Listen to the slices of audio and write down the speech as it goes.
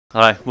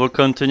Alright, we're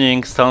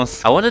continuing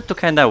Stones. I wanted to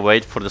kinda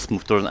wait for the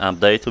smooth turn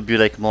update to be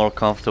like more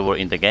comfortable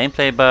in the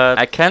gameplay, but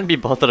I can't be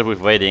bothered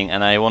with waiting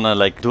and I wanna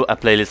like do a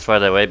playlist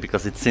right away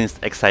because it seems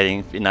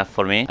exciting enough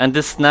for me. And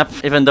this snap,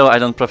 even though I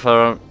don't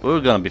prefer, we're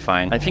gonna be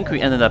fine. I think we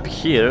ended up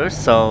here,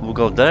 so we'll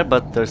go there,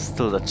 but there's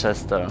still the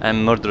chest there.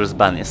 And murderous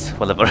bunnies,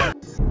 whatever.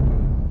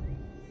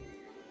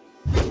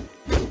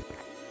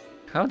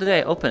 How did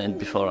I open it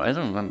before? I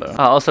don't remember.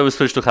 Ah, also we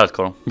switched to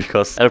hardcore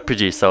because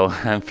RPG, so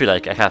I feel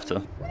like I have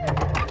to.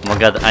 Oh my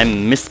god,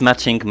 I'm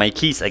mismatching my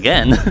keys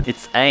again.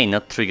 It's A,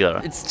 not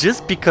trigger. It's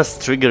just because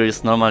trigger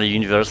is normally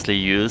universally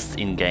used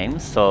in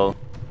games, so...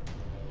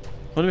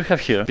 What do we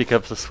have here? Pick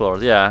up the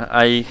sword. Yeah,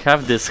 I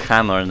have this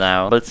hammer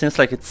now, but it seems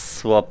like it's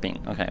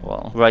swapping. Okay,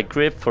 well. Right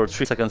grip for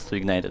 3 seconds to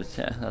ignite it.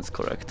 Yeah, that's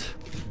correct.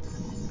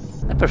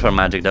 I prefer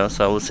magic though,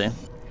 so we'll see.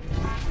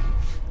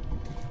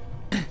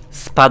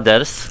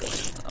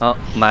 Spadders. Oh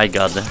my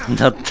god,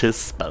 not this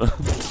spell.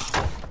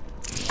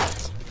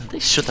 They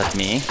shoot at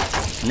me.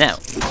 No.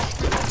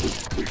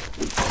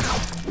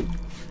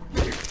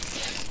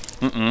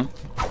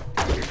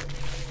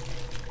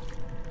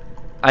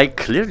 I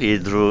clearly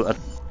drew a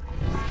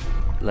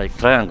like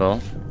triangle.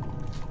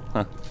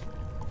 Huh.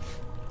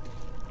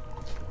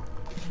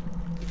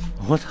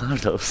 What are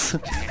those?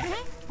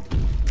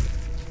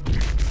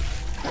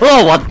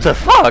 Oh, what the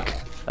fuck?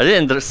 I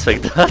didn't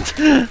expect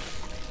that.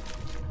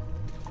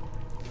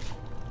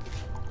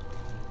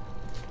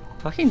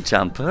 Fucking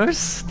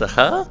jumpers? The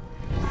hell?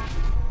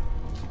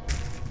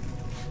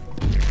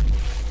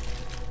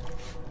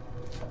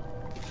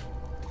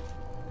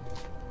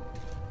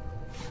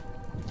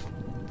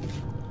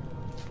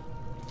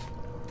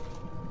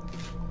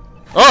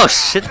 Oh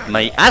shit,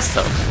 my ass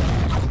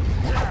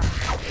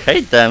off!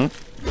 Hate them!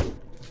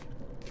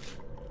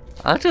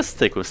 I'll just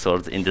stick with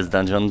swords in this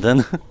dungeon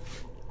then.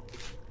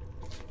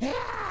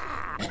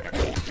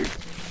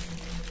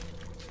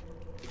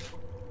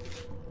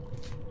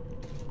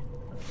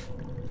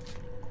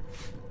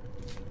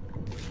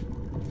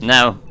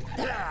 Now!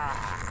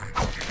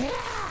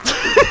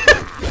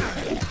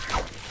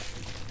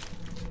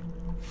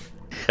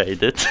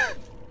 Hate it.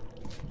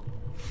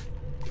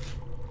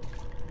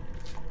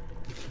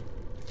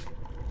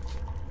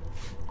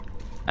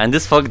 And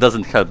this fog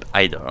doesn't help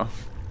either.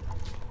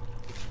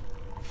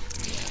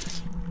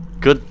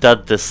 Good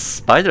that the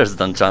spiders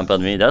don't jump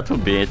at me, that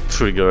would be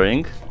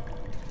triggering.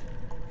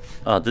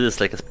 Oh, this is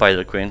like a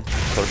spider queen,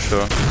 for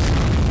sure.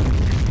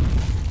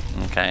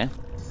 Okay.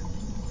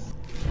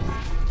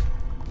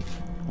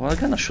 Well, I'm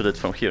gonna shoot it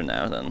from here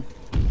now then.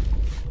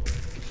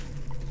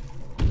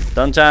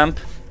 Don't jump!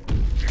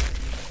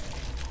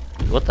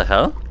 What the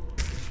hell?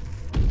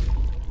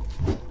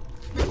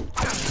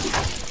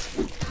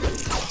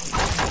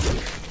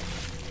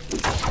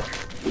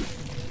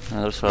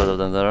 There's a lot of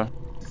them there.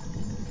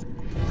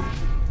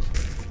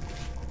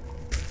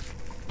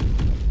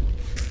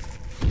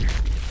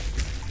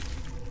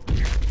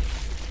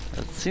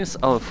 That seems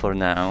all for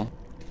now.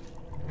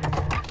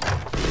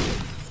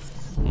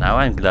 Now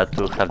I'm glad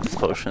to have these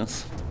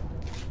potions.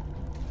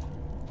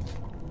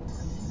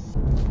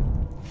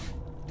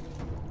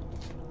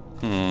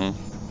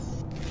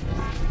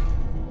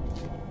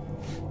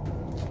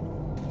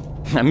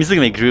 I'm using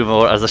my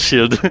Grimoire as a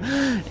shield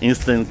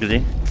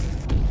instantly.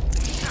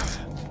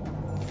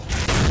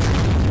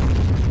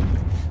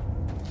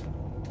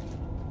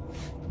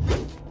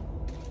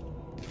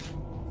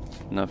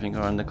 Nothing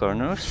around the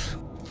corners.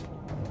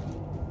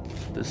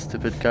 The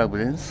stupid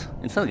goblins.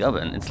 It's not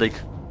goblin, it's like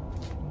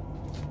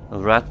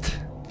rat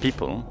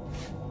people.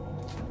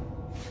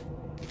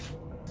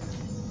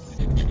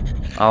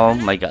 Oh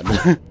my god.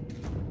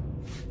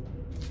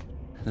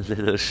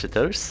 Little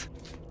shitters.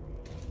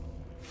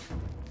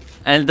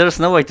 And there's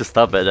no way to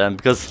stop it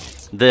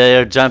because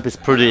their jump is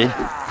pretty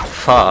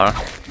far.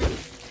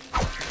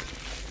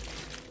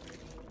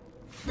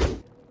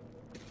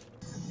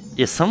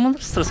 Yeah, some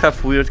monsters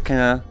have weird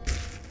kinda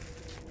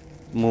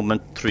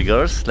movement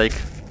triggers, like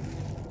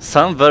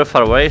some very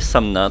far away,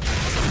 some not.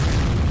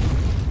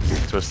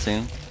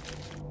 Interesting.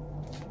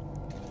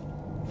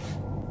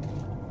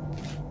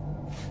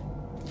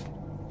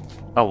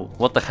 Oh,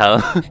 what the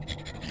hell?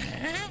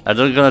 Are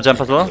they gonna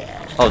jump as well?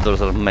 Oh,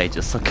 those are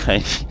mages,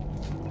 okay.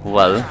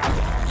 Well.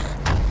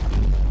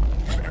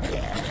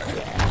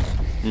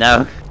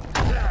 No.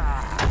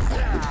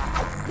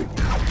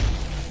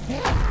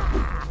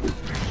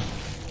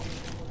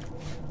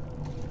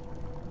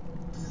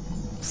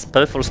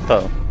 Spell for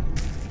spell.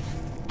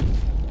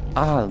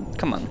 Ah,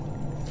 come on.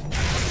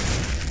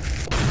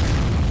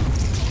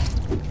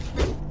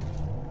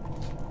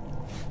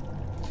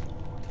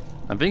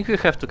 I think you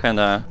have to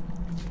kinda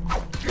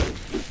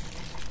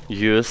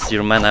use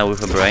your mana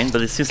with a brain,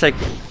 but it seems like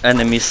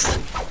enemies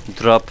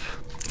drop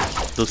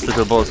those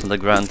little balls on the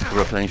ground to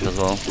replenish as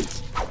well.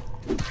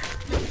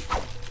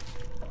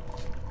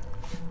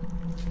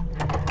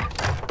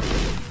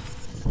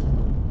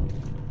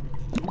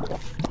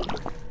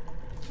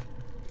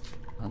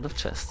 Out of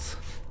chests.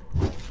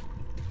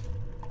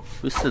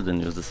 We still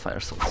didn't use this fire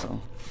sword, so...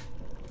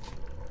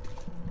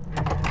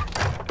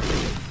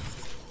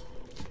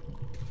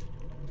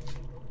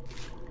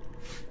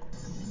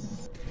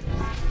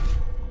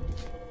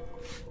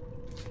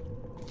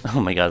 Oh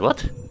my god,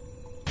 what?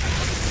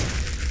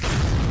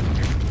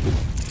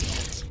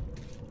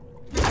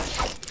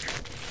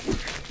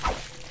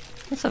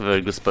 That's a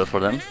very good spell for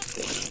them.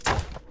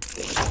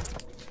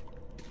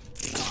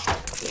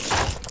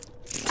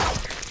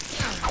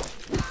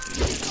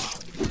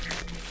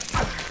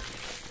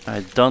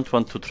 I don't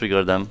want to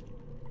trigger them.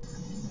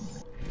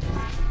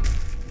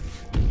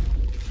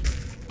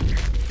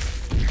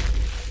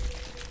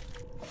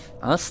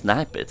 I'll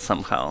snipe it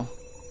somehow.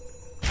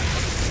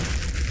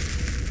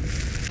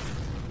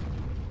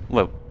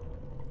 Well,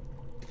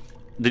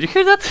 did you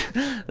hear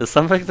that? There's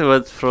something that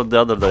went from the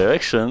other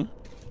direction.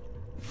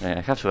 Yeah,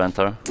 I have to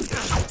enter.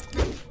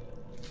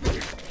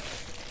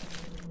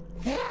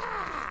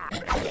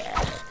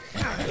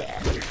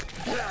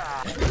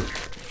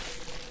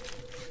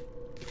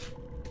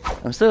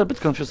 I'm still a bit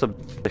confused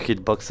about the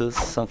hitboxes.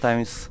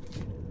 Sometimes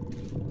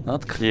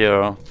not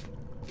clear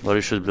where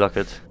you should block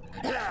it.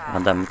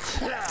 Oh, damn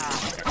it.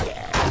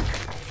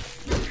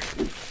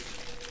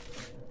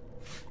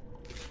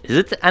 Is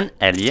it an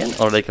alien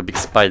or like a big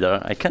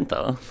spider? I can't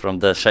tell from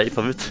the shape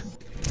of it.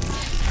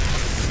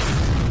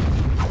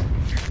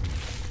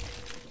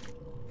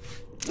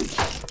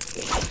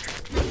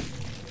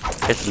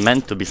 It's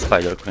meant to be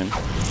Spider Queen.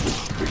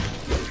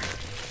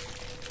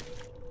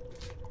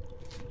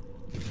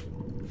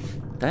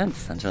 Damn,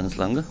 this dungeon is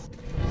long.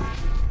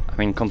 I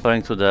mean,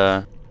 comparing to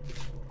the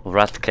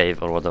rat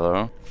cave or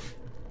whatever.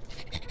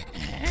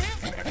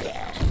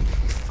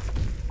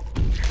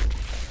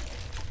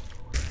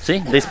 See,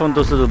 they spawn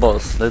those little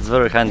balls. That's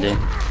very handy.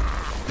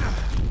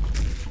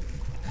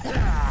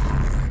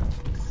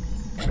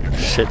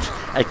 Shit,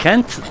 I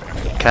can't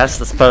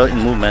cast a spell in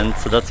movement,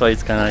 so that's why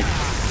it's kind of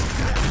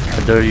like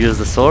either use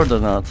the sword or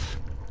not.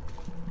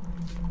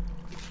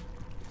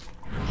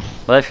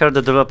 But I've heard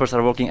the developers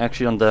are working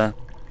actually on the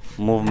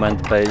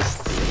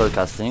movement-based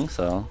spellcasting,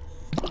 so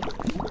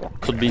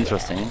could be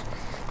interesting.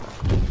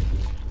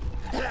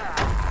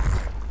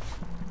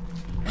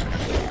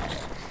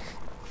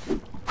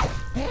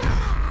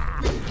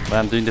 But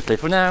I'm doing the play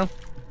for now.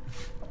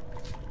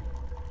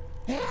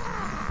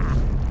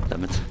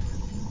 Damn it.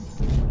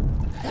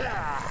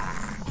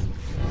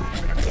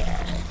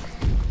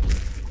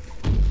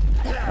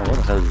 Oh, what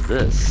the hell is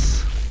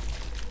this?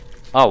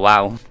 Oh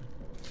wow.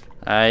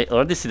 I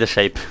already see the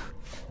shape.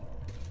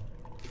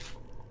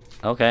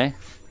 Okay.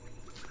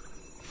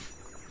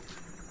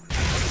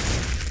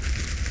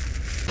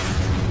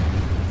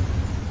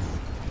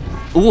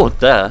 Ooh,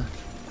 there.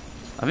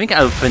 I think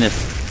I'll finish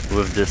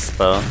with this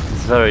spell.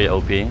 It's very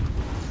OP.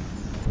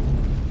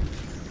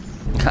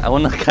 I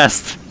wanna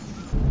cast.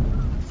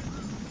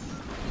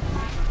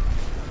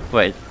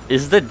 Wait,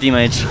 is the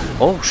damage?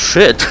 Oh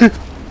shit!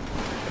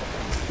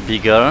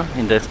 Bigger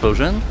in the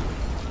explosion?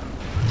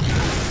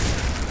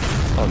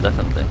 Oh,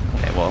 definitely.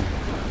 Okay, well.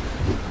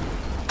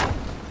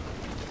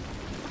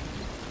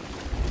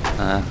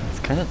 It's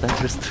kinda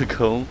dangerous to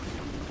go.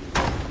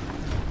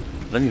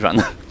 Let me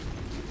run.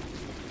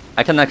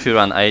 I can actually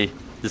run. I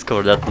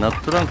discovered that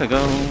not too long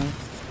ago.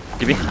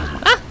 Give me.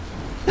 Ah!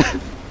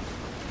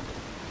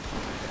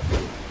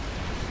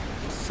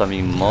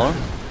 Something more?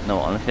 No,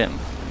 on him.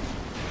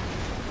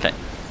 Okay.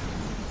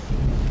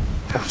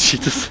 Oh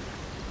Jesus.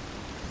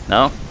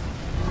 No?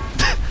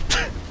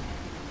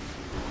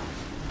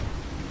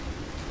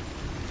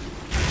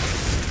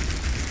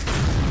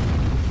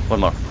 One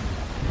more.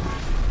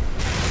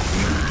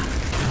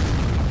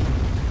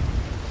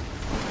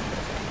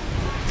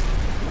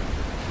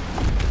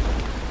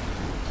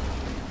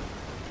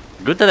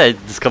 Good that I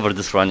discovered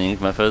this running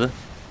method.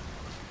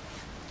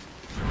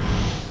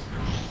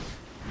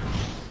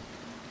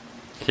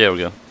 Here we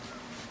go.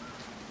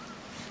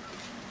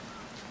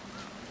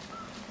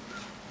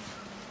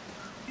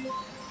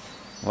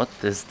 What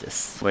is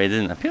this? Wait, it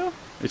didn't appear?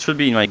 It should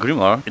be in my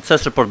grimoire. It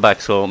says report back,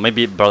 so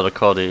maybe Brother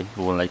Cody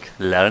will like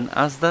learn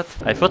us that.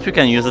 I thought we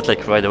can use it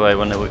like right away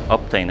when we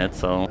obtain it,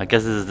 so I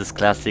guess this is this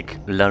classic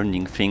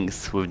learning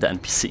things with the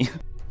NPC.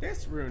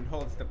 This rune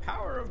holds the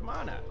power of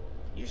mana.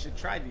 You should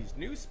try these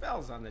new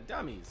spells on the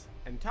dummies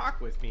and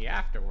talk with me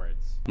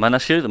afterwards. Mana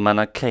shield,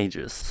 mana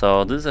cages.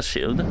 So this is a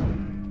shield.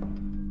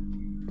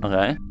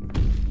 Okay.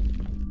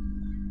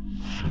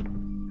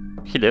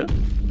 Hello.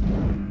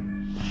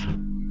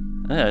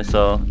 Okay,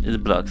 so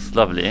it blocks.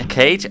 Lovely.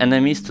 Cage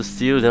enemies to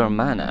steal their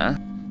mana.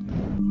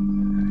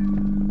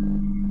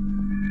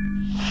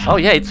 Oh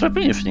yeah, it's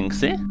replenishing,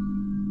 see?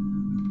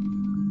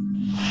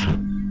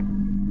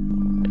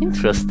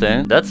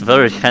 Interesting. That's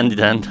very handy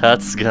then.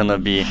 That's gonna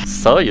be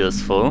so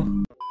useful.